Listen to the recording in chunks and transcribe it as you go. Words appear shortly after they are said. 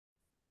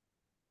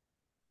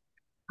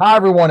Hi,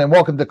 everyone, and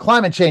welcome to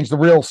Climate Change, the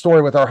Real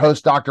Story with our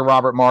host, Dr.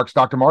 Robert Marx.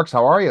 Dr. Marx,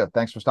 how are you?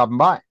 Thanks for stopping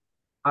by.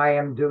 I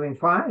am doing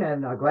fine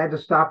and glad to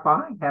stop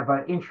by. Have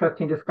an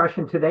interesting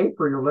discussion today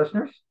for your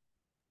listeners.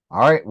 All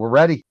right, we're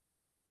ready.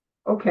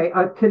 Okay,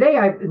 today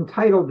I've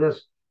entitled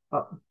this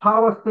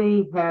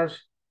Policy Has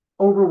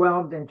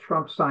Overwhelmed and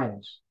Trumped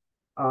Science.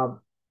 Uh,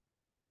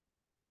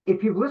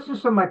 if you've listened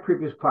to some of my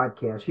previous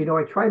podcasts, you know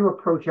I try to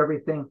approach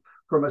everything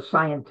from a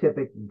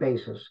scientific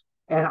basis,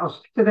 and I'll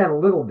stick to that a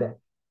little bit,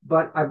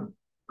 but I'm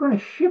going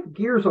to shift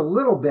gears a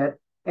little bit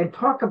and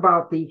talk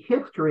about the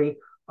history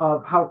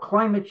of how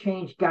climate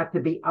change got to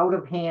be out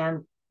of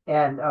hand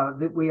and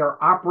that we are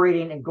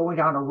operating and going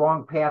down a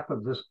wrong path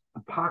of this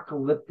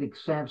apocalyptic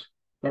sense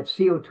that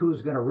CO2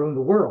 is going to ruin the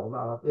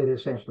world. It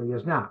essentially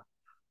is not.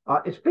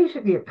 It's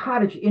basically a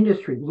cottage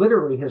industry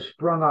literally has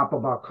sprung up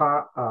about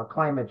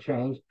climate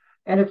change,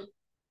 and it's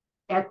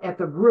at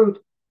the root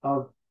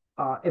of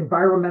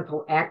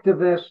environmental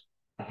activists,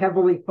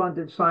 heavily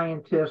funded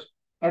scientists,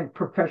 and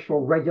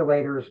professional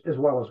regulators, as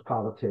well as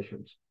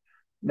politicians.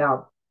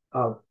 Now,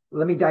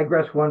 let me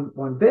digress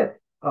one bit.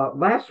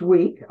 Last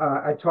week,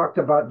 I talked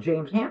about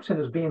James Hansen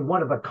as being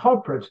one of the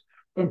culprits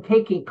in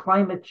taking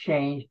climate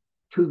change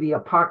to the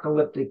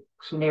apocalyptic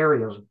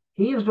scenarios.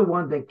 He is the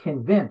one that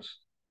convinced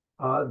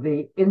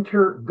the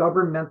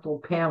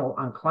Intergovernmental Panel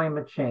on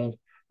Climate Change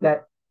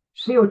that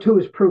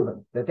CO2 is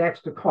proven, that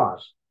that's the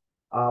cause.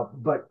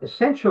 But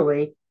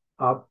essentially,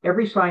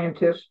 every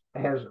scientist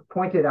has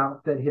pointed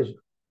out that his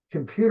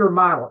computer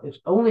model is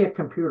only a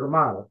computer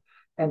model,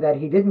 and that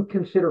he didn't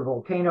consider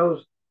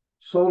volcanoes,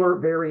 solar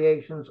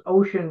variations,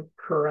 ocean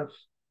currents,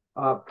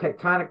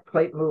 tectonic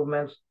plate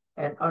movements,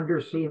 and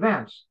undersea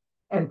vents.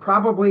 And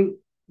probably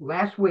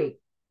last week,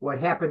 what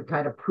happened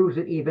kind of proves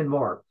it even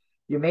more.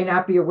 You may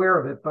not be aware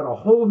of it, but a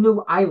whole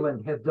new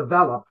island has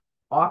developed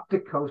off the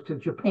coast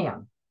of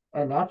Japan,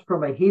 and that's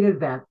from a heated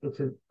vent.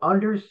 It's an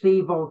undersea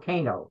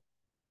volcano.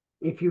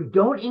 If you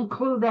don't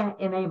include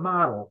that in a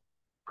model,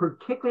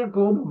 particularly a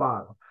global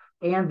model,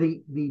 and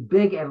the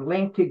big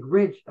Atlantic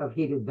ridge of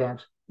heated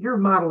vents, your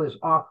model is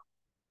off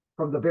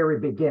from the very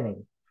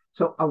beginning.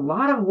 So a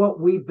lot of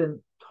what we've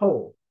been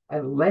told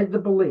and led to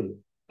believe,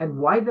 and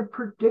why the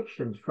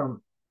predictions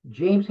from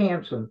James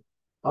Hansen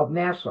of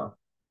NASA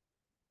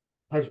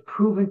has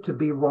proven to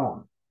be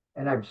wrong.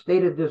 And I've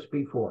stated this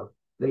before.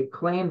 They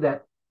claim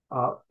that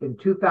in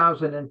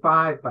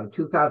 2005, by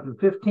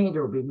 2015,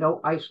 there will be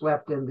no ice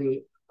left in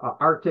the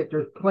Arctic.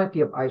 There's plenty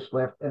of ice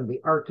left in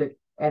the Arctic,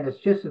 and it's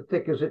just as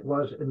thick as it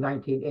was in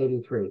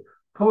 1983.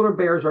 Polar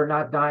bears are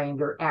not dying,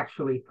 they're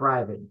actually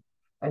thriving.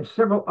 And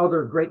several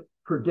other great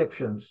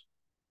predictions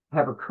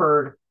have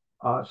occurred,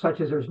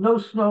 such as there's no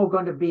snow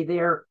going to be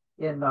there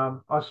in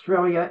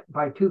Australia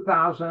by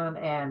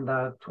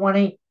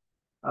 2020.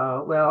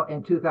 Well,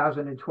 in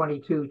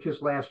 2022,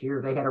 just last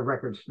year, they had a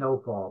record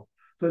snowfall.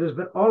 So there's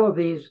been all of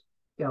these,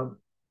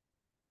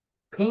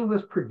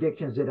 painless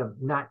predictions that have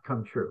not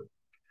come true.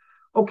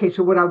 Okay,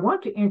 so what I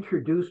want to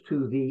introduce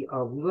to the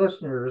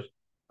listeners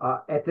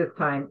at this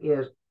time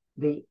is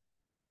the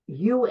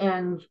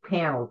UN's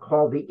panel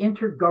called the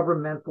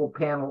Intergovernmental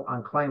Panel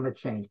on Climate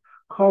Change,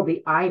 called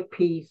the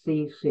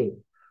IPCC.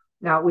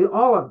 Now, we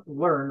all have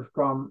learned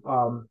from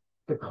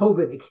the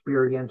COVID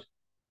experience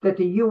that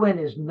the UN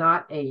is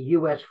not a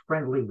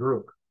US-friendly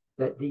group,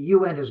 that the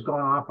UN has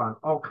gone off on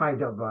all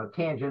kinds of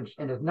tangents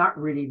and has not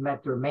really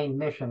met their main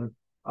mission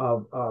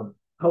of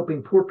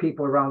helping poor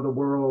people around the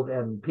world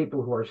and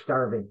people who are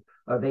starving.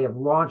 They have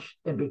launched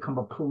and become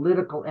a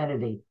political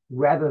entity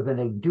rather than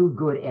a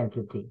do-good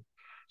entity.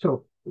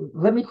 So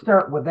let me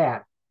start with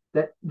that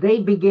they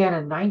began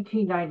in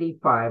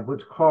 1995,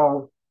 what's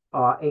called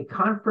a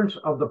Conference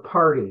of the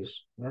Parties.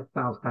 That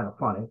sounds kind of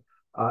funny.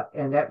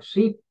 And that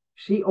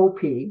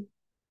COP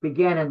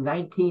began in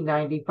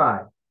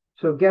 1995.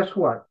 So guess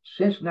what?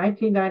 Since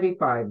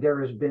 1995, there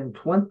has been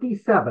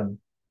 27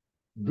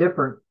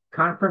 different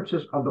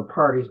conferences of the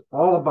parties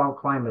all about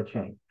climate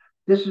change.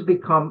 This has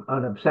become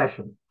an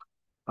obsession.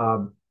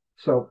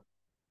 So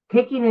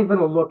taking even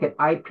a look at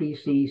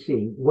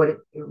IPCC, what it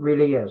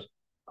really is,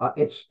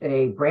 it's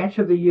a branch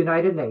of the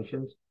United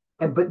Nations,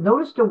 but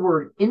notice the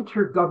word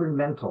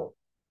intergovernmental.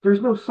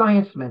 There's no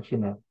science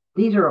mentioned in it.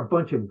 These are a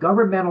bunch of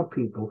governmental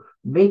people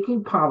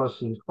making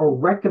policies or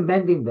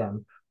recommending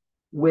them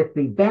with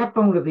the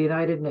backbone of the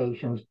United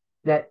Nations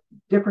that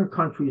different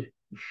countries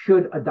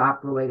should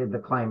adopt related to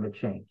climate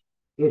change.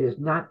 It is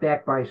not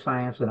backed by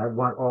science, and I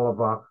want all of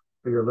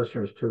your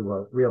listeners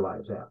to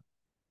realize that.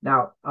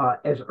 Now,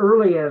 as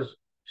early as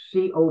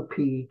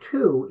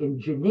COP2 in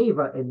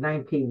Geneva in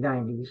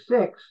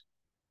 1996,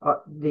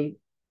 the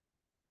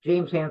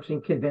James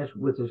Hansen convinced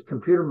with his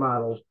computer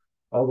models,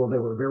 although they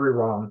were very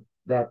wrong,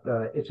 that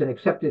it's an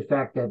accepted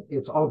fact that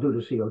it's all due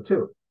to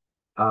CO2.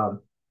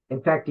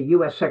 In fact, the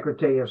U.S.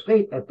 Secretary of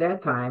State at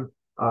that time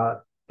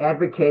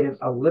advocated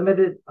a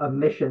limited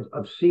emissions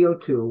of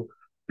CO2,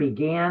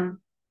 began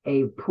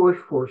a push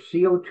for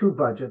CO2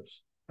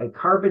 budgets, a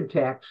carbon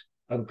tax,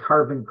 and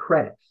carbon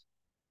credits.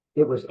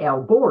 It was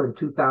Al Gore in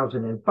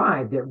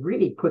 2005 that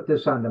really put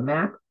this on the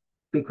map.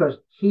 because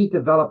he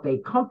developed a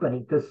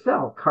company to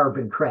sell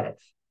carbon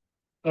credits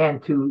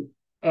and to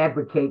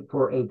advocate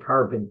for a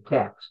carbon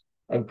tax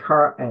and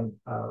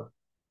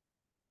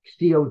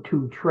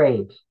CO2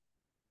 trades.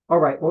 All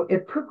right, well,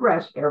 it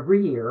progressed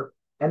every year.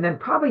 And then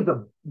probably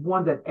the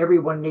one that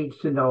everyone needs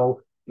to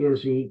know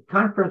is the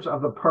Conference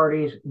of the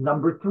Parties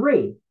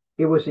 #3.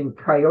 It was in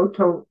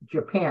Kyoto,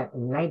 Japan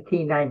in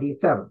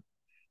 1997.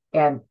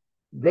 And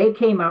they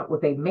came out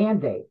with a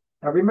mandate.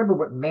 Now, remember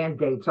what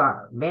mandates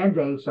are.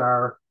 Mandates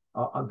are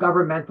a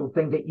governmental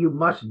thing that you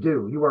must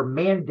do. You are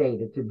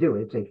mandated to do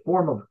it. It's a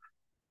form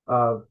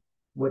of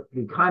what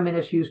the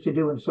communists used to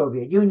do in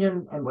Soviet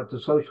Union and what the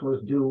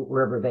socialists do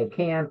wherever they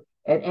can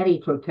at any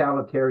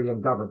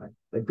totalitarian government.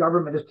 The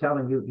government is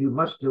telling you, you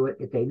must do it.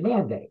 It's a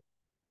mandate.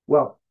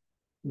 Well,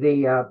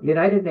 the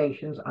United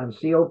Nations on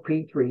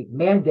COP3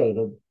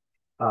 mandated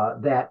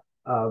that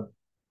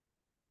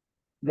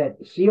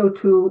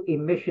CO2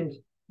 emissions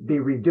be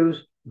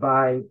reduced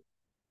by,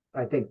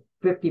 I think,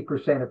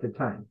 50% at the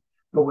time.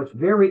 But what's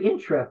very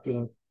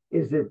interesting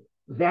is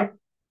that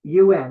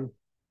UN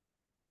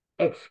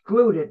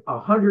excluded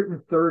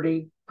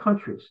 130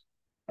 countries.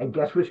 And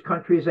guess which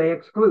countries they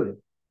excluded?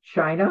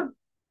 China,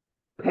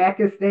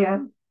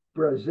 Pakistan,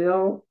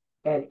 Brazil,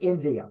 and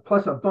India,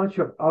 plus a bunch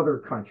of other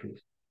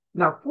countries.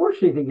 Now,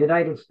 fortunately, the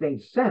United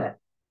States Senate,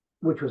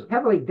 which was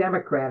heavily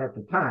Democrat at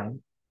the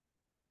time,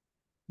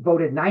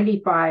 voted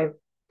 95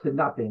 to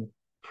nothing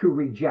to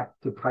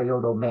reject the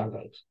Kyoto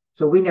mandates.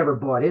 So we never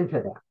bought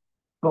into that.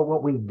 But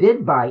what we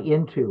did buy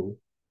into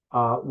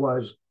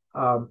was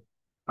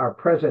our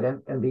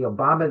president and the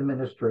Obama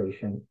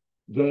administration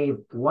gave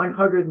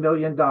 $100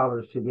 million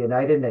to the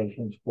United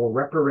Nations for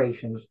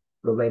reparations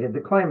related to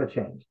climate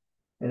change.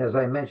 And as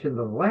I mentioned in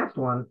the last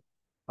one,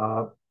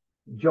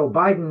 Joe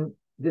Biden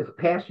this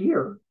past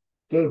year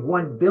gave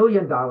 $1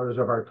 billion of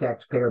our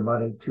taxpayer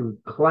money to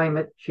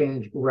climate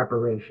change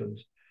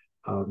reparations.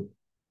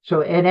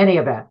 So in any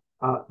event,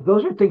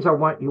 those are things I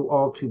want you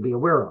all to be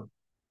aware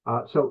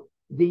of. So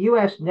the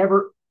U.S.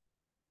 never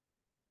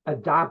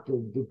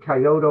adopted the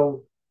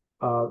Kyoto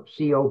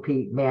COP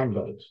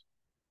mandates.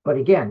 But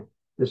again,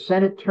 the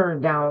Senate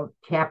turned down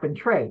cap and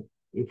trade.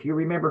 If you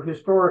remember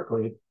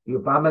historically, the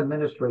Obama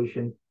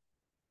administration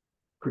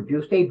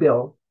produced a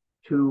bill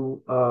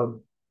to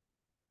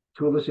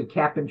elicit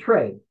cap and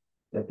trade,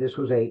 that this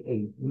was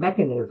a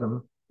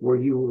mechanism where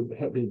you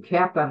would be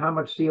capped on how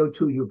much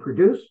CO2 you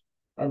produce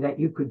and that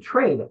you could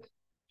trade it.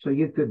 So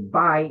you could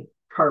buy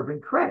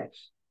carbon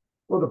credits.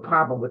 Well, the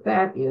problem with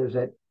that is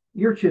that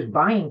you're just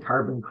buying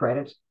carbon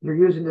credits. You're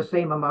using the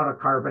same amount of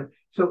carbon.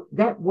 So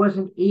that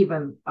wasn't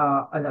even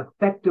an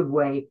effective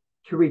way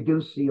to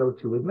reduce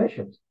CO2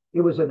 emissions.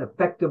 It was an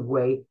effective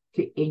way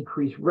to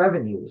increase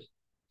revenues.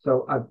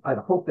 So I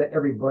hope that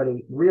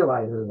everybody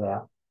realizes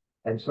that.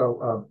 And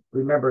so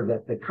remember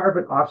that the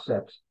carbon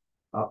offsets,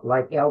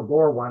 like Al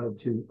Gore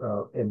wanted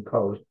to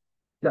impose,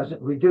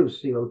 doesn't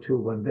reduce CO2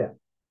 one bit.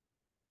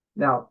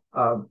 Now,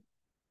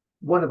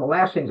 one of the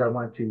last things I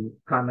want to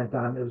comment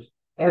on is,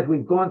 as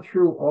we've gone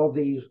through all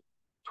these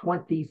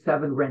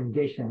 27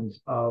 renditions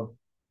of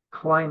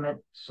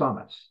climate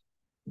summits,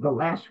 the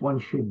last one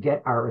should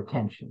get our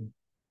attention.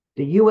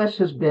 The U.S.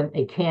 has been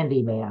a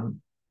candy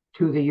man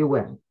to the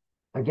UN.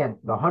 Again,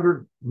 the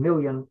 100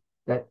 million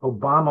that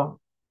Obama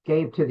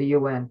gave to the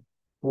UN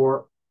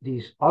for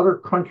these other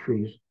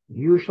countries,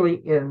 usually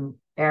in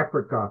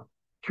Africa,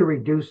 to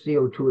reduce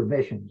CO2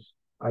 emissions.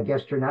 I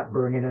guess they're not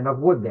burning enough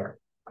wood there.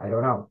 I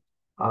don't know.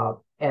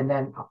 And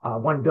then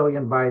 1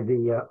 billion by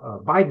the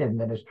Biden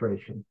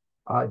administration.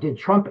 Did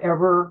Trump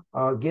ever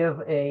give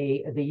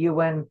the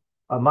UN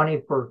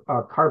money for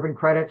carbon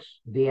credits?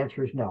 The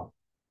answer is no.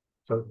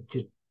 So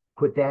just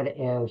put that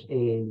as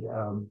a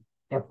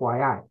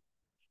FYI.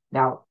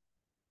 Now,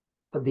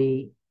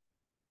 the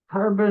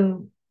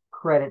carbon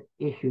credit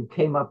issue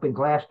came up in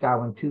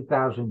Glasgow in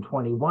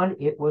 2021.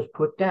 It was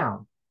put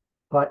down.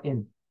 But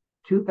in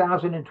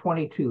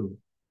 2022,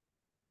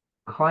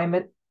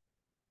 climate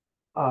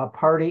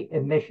party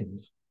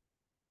emissions,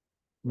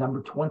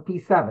 number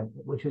 27,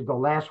 which is the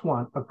last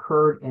one,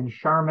 occurred in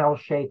Sharm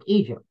el-Sheikh,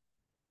 Egypt.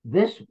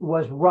 This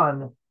was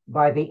run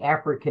by the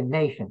African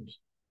nations.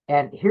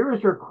 And here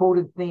is their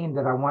quoted theme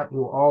that I want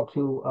you all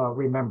to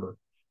remember.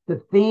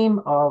 The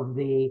theme of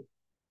the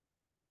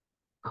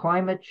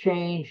Climate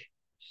Change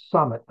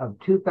Summit of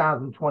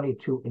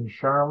 2022 in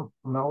Sharm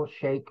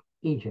el-Sheikh,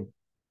 Egypt,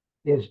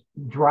 is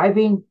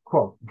driving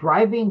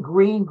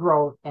green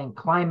growth and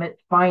climate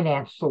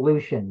finance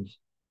solutions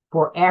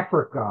for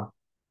Africa,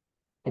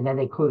 and then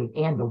they included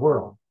and the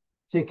world.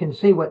 So you can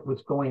see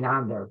what's going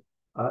on there.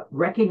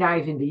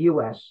 Recognizing the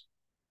U.S.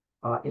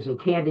 Is a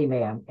candy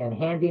man and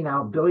handing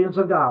out billions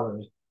of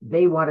dollars,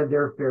 they wanted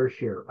their fair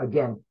share,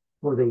 again,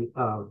 for the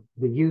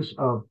use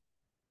of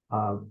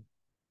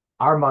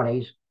our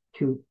monies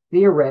to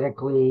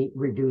theoretically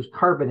reduce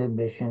carbon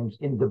emissions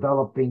in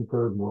developing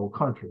third world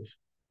countries.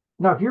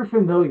 Now, if you're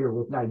familiar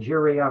with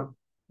Nigeria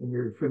and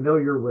you're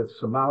familiar with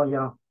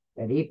Somalia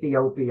and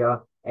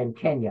Ethiopia and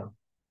Kenya,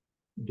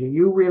 do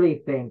you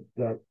really think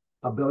that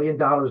 $1 billion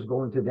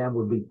going to them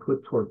would be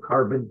put toward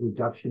carbon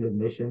reduction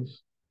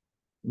emissions?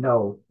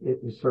 No, it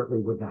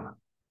certainly would not.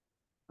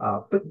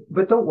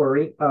 But don't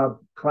worry.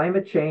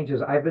 Climate change,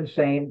 as I've been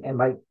saying, and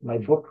my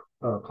book,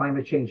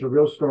 Climate Change: The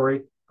Real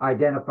Story,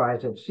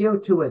 identifies that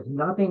CO2 has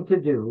nothing to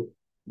do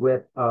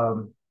with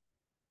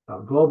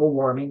global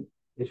warming.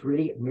 It's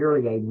really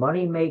merely a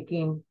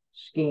money-making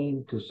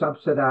scheme to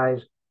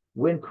subsidize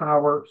wind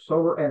power,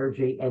 solar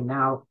energy, and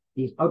now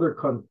these other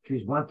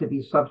countries want to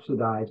be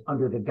subsidized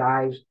under the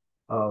guise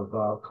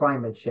of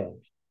climate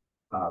change.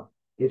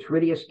 It's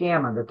really a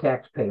scam on the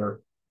taxpayer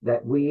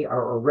that we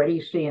are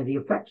already seeing the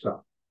effects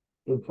of.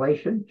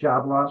 Inflation,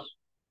 job loss,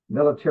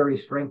 military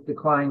strength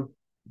decline,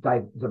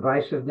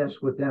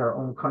 divisiveness within our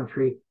own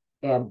country,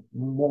 and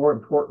more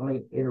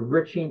importantly,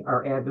 enriching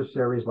our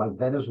adversaries like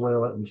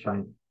Venezuela and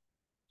China.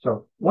 So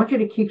I want you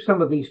to keep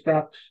some of these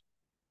facts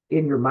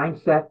in your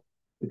mindset,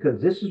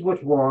 because this is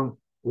what's wrong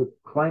with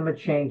climate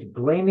change,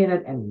 blaming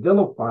it and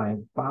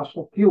vilifying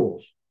fossil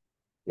fuels.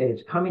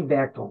 It's coming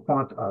back to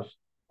haunt us,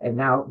 and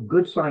now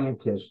good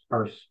scientists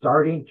are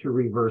starting to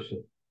reverse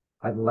it.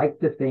 I'd like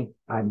to think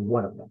I'm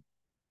one of them.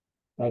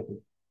 Thank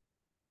you.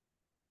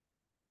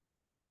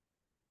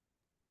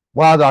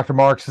 Wow, Dr.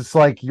 Marx, it's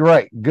like, you're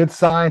right. Good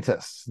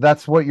scientists.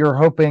 That's what you're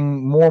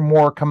hoping more and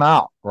more come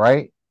out,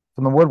 right?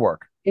 From the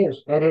woodwork. It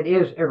is, and it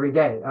is every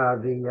day.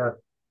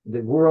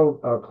 The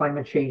World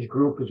Climate Change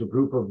Group is a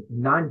group of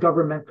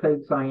non-government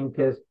paid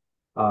scientists.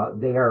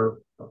 They are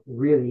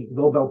really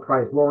Nobel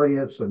Prize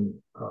laureates and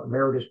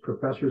emeritus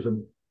professors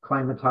in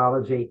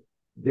climatology.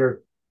 They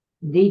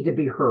need to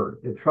be heard.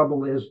 The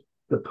trouble is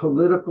the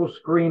political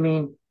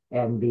screaming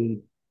and the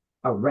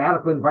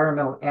radical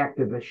environmental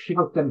activists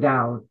shout them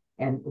down,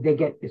 and they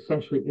get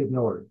essentially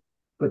ignored.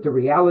 But the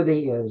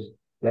reality is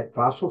that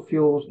fossil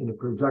fuels and the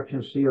production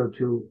of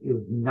CO2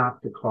 is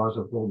not the cause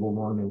of global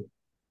warming.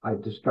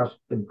 I've discussed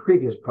in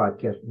previous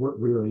podcasts what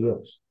really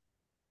is.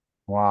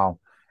 Wow.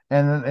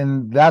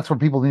 And that's where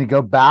people need to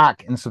go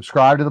back and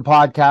subscribe to the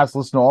podcast,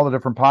 listen to all the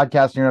different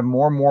podcasts. You're going to have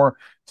more and more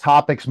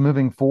topics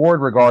moving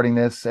forward regarding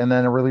this, and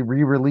then really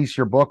re-release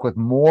your book with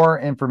more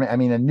information. I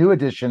mean, a new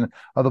edition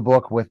of the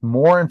book with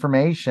more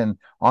information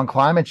on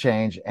climate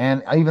change,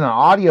 and even an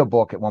audio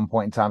book at one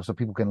point in time so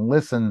people can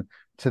listen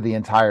to the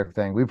entire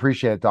thing. We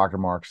appreciate it, Dr.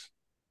 Marx.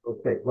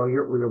 Okay. Well,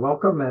 you're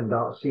welcome, and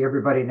I'll see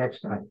everybody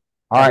next time.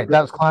 All right.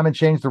 That was Climate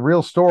Change: The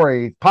Real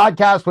Story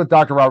podcast with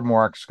Dr. Robert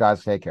Marx.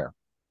 Guys, take care.